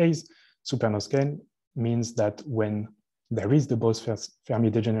super-no-scale case. Super-no-scale means that when there is the Bose-Fermi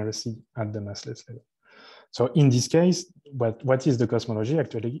degeneracy at the massless level. So in this case, what is the cosmology?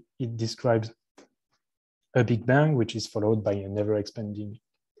 Actually, it describes a Big Bang, which is followed by an ever-expanding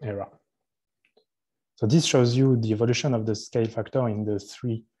era. So this shows you the evolution of the scale factor in the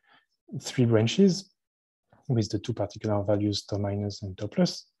three branches with the two particular values, tau minus and tau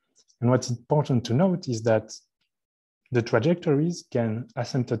plus. And what's important to note is that the trajectories can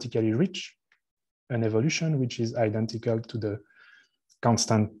asymptotically reach an evolution which is identical to the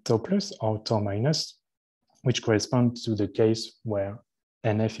constant tau plus or tau minus, which corresponds to the case where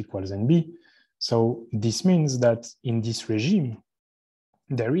NF equals NB. So this means that in this regime,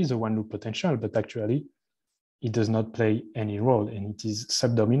 there is a one-loop potential, but actually it does not play any role, and it is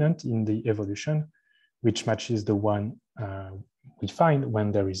subdominant in the evolution, which matches the one we find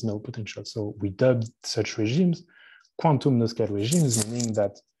when there is no potential. So we dubbed such regimes quantum no-scale regimes, meaning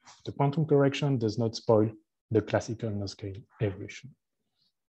that the quantum correction does not spoil the classical no-scale evolution.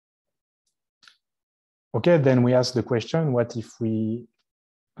 Okay, then we ask the question, what if we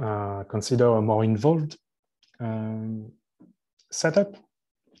consider a more involved setup?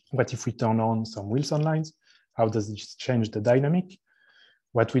 What if we turn on some Wilson lines? How does this change the dynamic?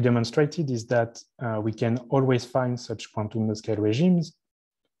 What we demonstrated is that we can always find such quantum no-scale regimes,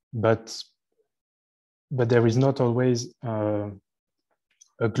 but there is not always a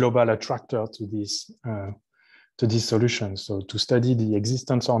global attractor to these solutions. So to study the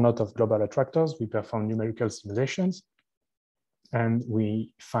existence or not of global attractors, we perform numerical simulations, and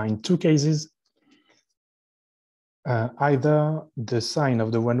we find two cases. Either the sign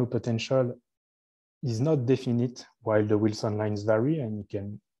of the one-loop potential is not definite while the Wilson lines vary and you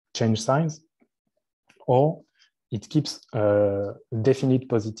can change signs, or it keeps definite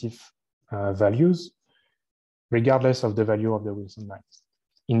positive values regardless of the value of the Wilson lines.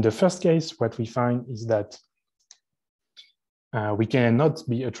 In the first case, what we find is that we cannot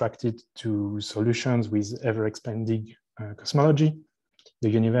be attracted to solutions with ever-expanding cosmology. The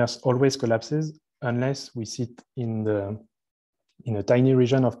universe always collapses unless we sit in a tiny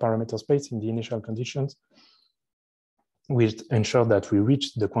region of parameter space in the initial conditions, which ensure that we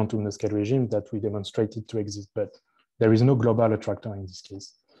reach the quantum no-scale regime that we demonstrated to exist. But there is no global attractor in this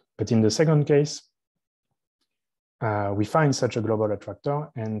case. But in the second case, we find such a global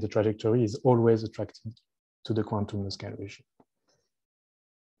attractor, and the trajectory is always attracted to the quantum no-scale regime.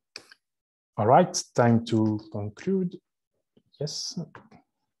 All right, time to conclude. Yes.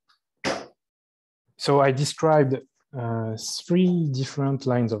 So I described 3 different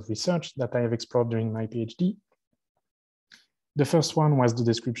lines of research that I have explored during my PhD. The first one was the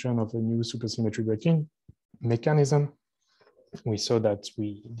description of a new supersymmetry-breaking mechanism. We saw that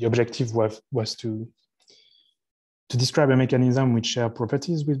the objective was to describe a mechanism which shares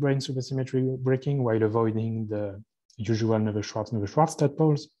properties with brane supersymmetry breaking while avoiding the usual Neveu-Schwarz state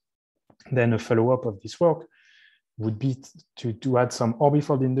poles. Then a follow-up of this work would be to add some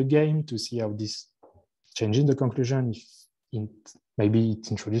orbifold in the game to see how this changes the conclusion, if maybe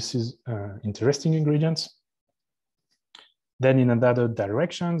it introduces interesting ingredients. Then in other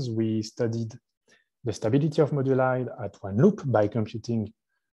directions, we studied the stability of moduli at one loop by computing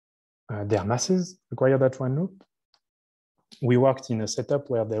their masses required at one loop. We worked in a setup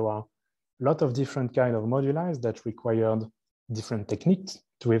where there were a lot of different kinds of moduli that required different techniques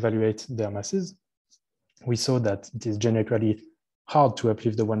to evaluate their masses. We saw that it is generally hard to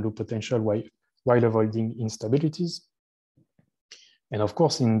uplift the one loop potential while avoiding instabilities. And of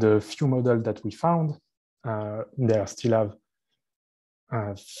course, in the few models that we found, they still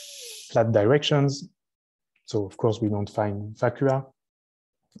have flat directions. So of course, we don't find vacua,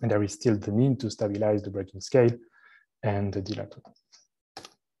 and there is still the need to stabilize the breaking scale and the dilator.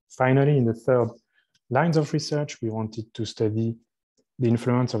 Finally, in the third lines of research, we wanted to study the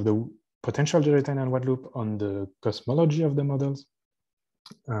influence of the potential gyrotine and one loop on the cosmology of the models.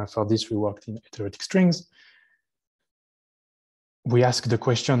 For this, we worked in heterotic strings. We asked the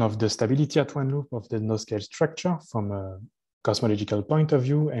question of the stability at one loop of the no-scale structure from a cosmological point of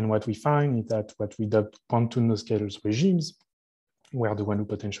view, and what we find is that what we dubbed quantum no-scale regimes, where the one loop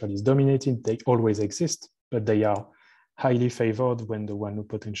potential is dominated, they always exist, but they are highly favored when the one loop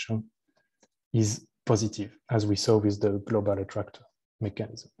potential is positive, as we saw with the global attractor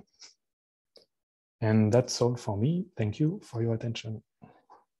mechanism. And that's all for me. Thank you for your attention.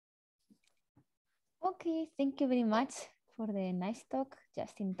 Okay, thank you very much for the nice talk,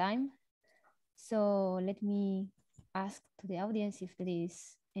 just in time. So let me ask to the audience if there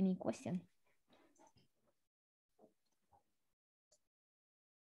is any question.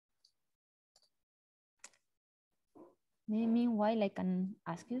 Meanwhile, I can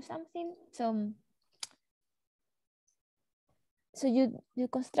ask you something. So you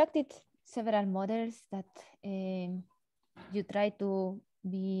constructed several models that you try to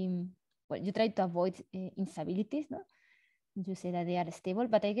avoid instabilities, no? You say that they are stable,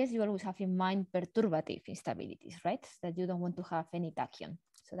 but I guess you always have in mind perturbative instabilities, right? That you don't want to have any tachyon,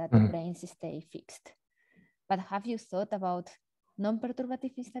 so that the branes stay fixed. But have you thought about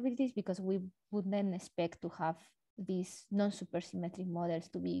non-perturbative instabilities? Because we would then expect to have these non-supersymmetric models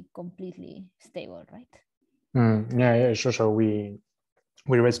to be completely stable, right? Yeah, sure. We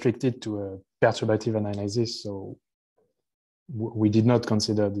restricted to a perturbative analysis, so we did not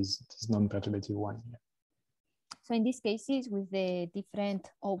consider this non-perturbative one. Yeah. So in these cases, with the different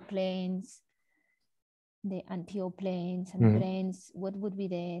O planes, the anti-O planes and branes, what would be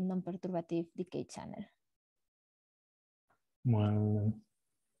the non-perturbative decay channel? Well,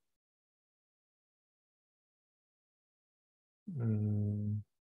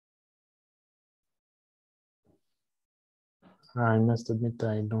 I must admit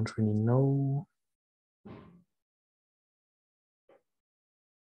I don't really know.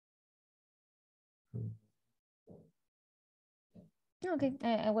 Okay,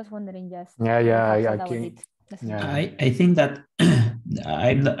 I was wondering just Yeah, what you yeah, have I thought about can. it. That's Yeah, fine. I think that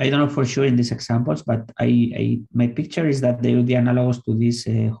I don't know for sure in these examples, but my picture is that they would be analogous to this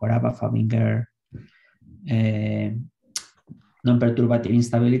Horava-Fabinger non-perturbative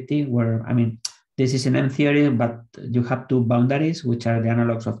instability, where, I mean, this is an M theory, but you have two boundaries, which are the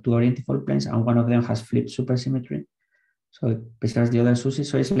analogs of two orientifold planes, and one of them has flipped supersymmetry. So it preserves the other SUSY.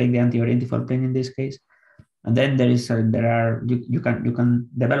 So it's like the anti-orientifold plane in this case. And then you can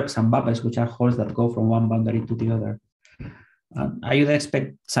develop some bubbles, which are holes that go from one boundary to the other. I would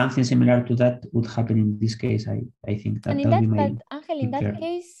expect something similar to that would happen in this case. I think that And that would be my. but Angel, in that picture.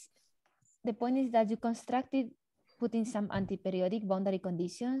 case, the point is that you constructed putting some anti-periodic boundary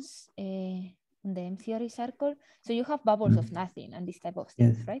conditions in the M theory circle. So you have bubbles of nothing and this type of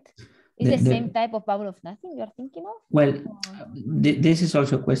things, Yes. right? Is the same type of bubble of nothing you're thinking of? Well, this is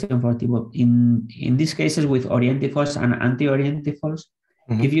also a question for Thibaut. In these cases with orientifolds and anti-orientifolds,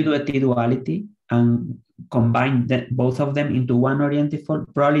 if you do a T-duality and combine both of them into one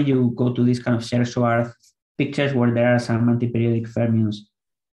orientifold, probably you go to this kind of Scherk-Schwarz pictures where there are some anti-periodic fermions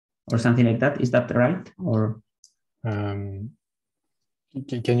or something like that. Is that right? Or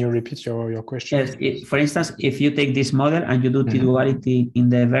can you repeat your question? Yes. For instance, if you take this model and you do T-duality in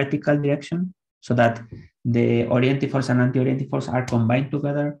the vertical direction, so that the orientifolds and anti-orientifolds are combined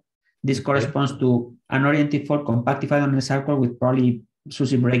together, this corresponds to an orientifold compactified on a circle with probably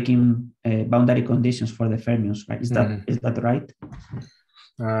SUSY breaking boundary conditions for the fermions, right? Is that right?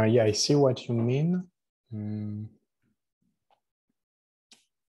 Yeah, I see what you mean.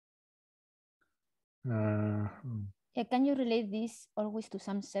 Yeah, can you relate this always to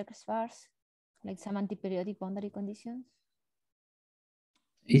some Scherk-Schwarz, like some anti-periodic boundary conditions?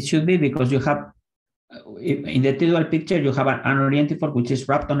 It should be, because you have, in the T-dual picture, you have an orientifold which is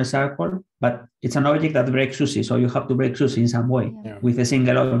wrapped on a circle, but it's an object that breaks SUSY, so you have to break SUSY in some way with a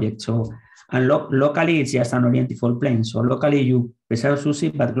single object. So, and locally, it's just an orientifold plane. So locally, you preserve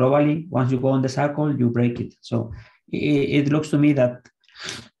SUSY, but globally, once you go on the circle, you break it. So it looks to me that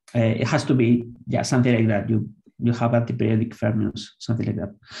it has to be something like that. You have anti-periodic fermions, something like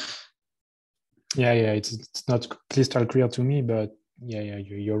that. Yeah, it's not crystal clear to me, but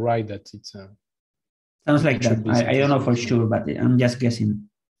you're right that it's sounds like that. I don't know for sure, but I'm just guessing.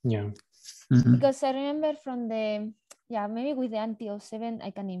 Yeah. Because I remember from the maybe with the anti-O7,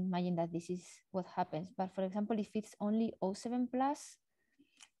 I can imagine that this is what happens. But for example, if it's only O7 plus,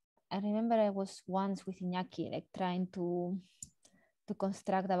 I remember I was once with Iñaki, like trying to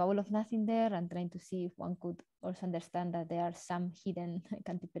construct a bubble of nothing there and trying to see if one could also understand that there are some hidden like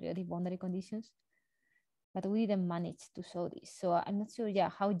anti-periodic boundary conditions. But we didn't manage to show this. So I'm not sure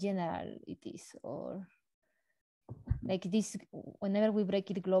how general it is, or like this, whenever we break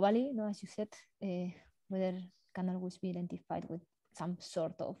it globally, as you said, whether it can always be identified with some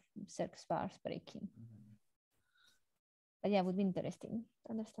sort of Scherk-Schwarz breaking. But it would be interesting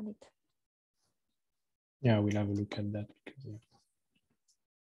to understand it. Yeah, we'll have a look at that.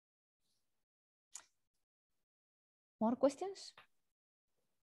 More questions?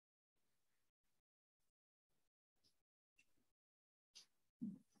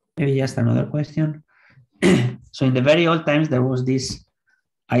 Maybe just another question. So in the very old times, there was this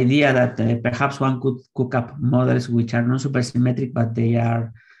idea that perhaps one could cook up models which are not supersymmetric, but they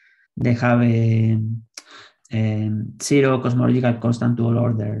have a zero cosmological constant to all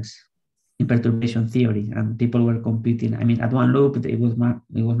orders in perturbation theory, and people were computing. I mean, at one loop it was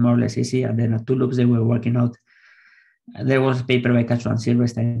more or less easy, and then at two loops they were working out. There was a paper by Castro and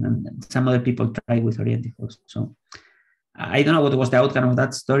Silverstein, and some other people tried with orientifolds. So I don't know what was the outcome of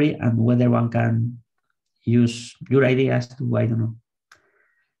that story and whether one can use your ideas to, I don't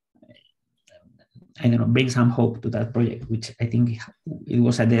know, bring some hope to that project, which I think it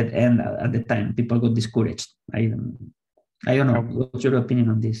was a dead end at the time. People got discouraged. I don't know. What's your opinion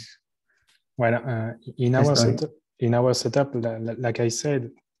on this? Well, in our setup, like I said,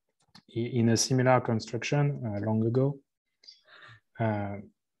 in a similar construction long ago,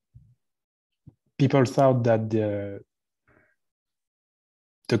 people thought that the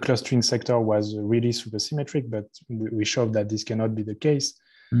clustering sector was really supersymmetric, but we showed that this cannot be the case.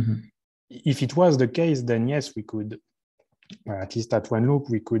 If it was the case, then yes, we could, at least at one loop,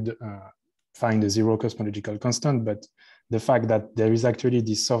 we could find a zero cosmological constant. But the fact that there is actually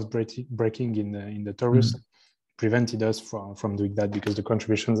this soft breaking in the torus prevented us from doing that, because the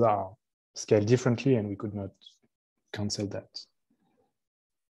contributions are scaled differently and we could not cancel that.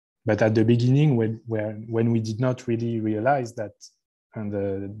 But at the beginning, when we did not really realize that and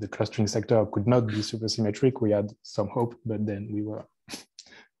the clustering sector could not be supersymmetric, we had some hope, but then we were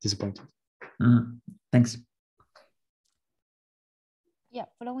disappointed. Thanks. Yeah,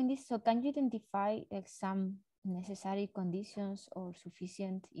 following this, so can you identify like some necessary conditions or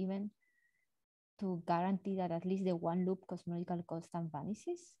sufficient even to guarantee that at least the one loop cosmological constant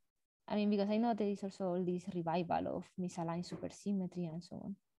vanishes? I mean, because I know there is also all this revival of misaligned supersymmetry and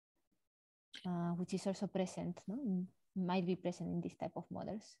so on, which is also present, no? Might be present in this type of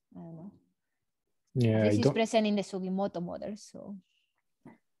models. I don't know. Yeah, at least it's present in the Sugimoto models. So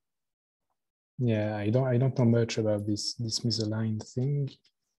yeah, I don't know much about this misaligned thing.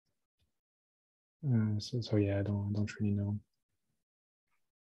 So yeah, I don't really know.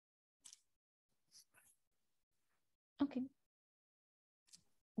 okay.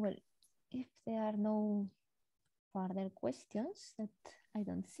 Well, if there are no further questions, that I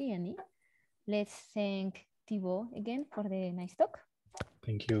don't see any, let's thank Thibaut again for the nice talk.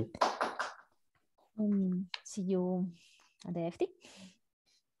 Thank you. See you at the FT.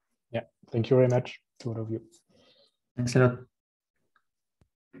 Yeah, thank you very much to all of you. Thanks a lot.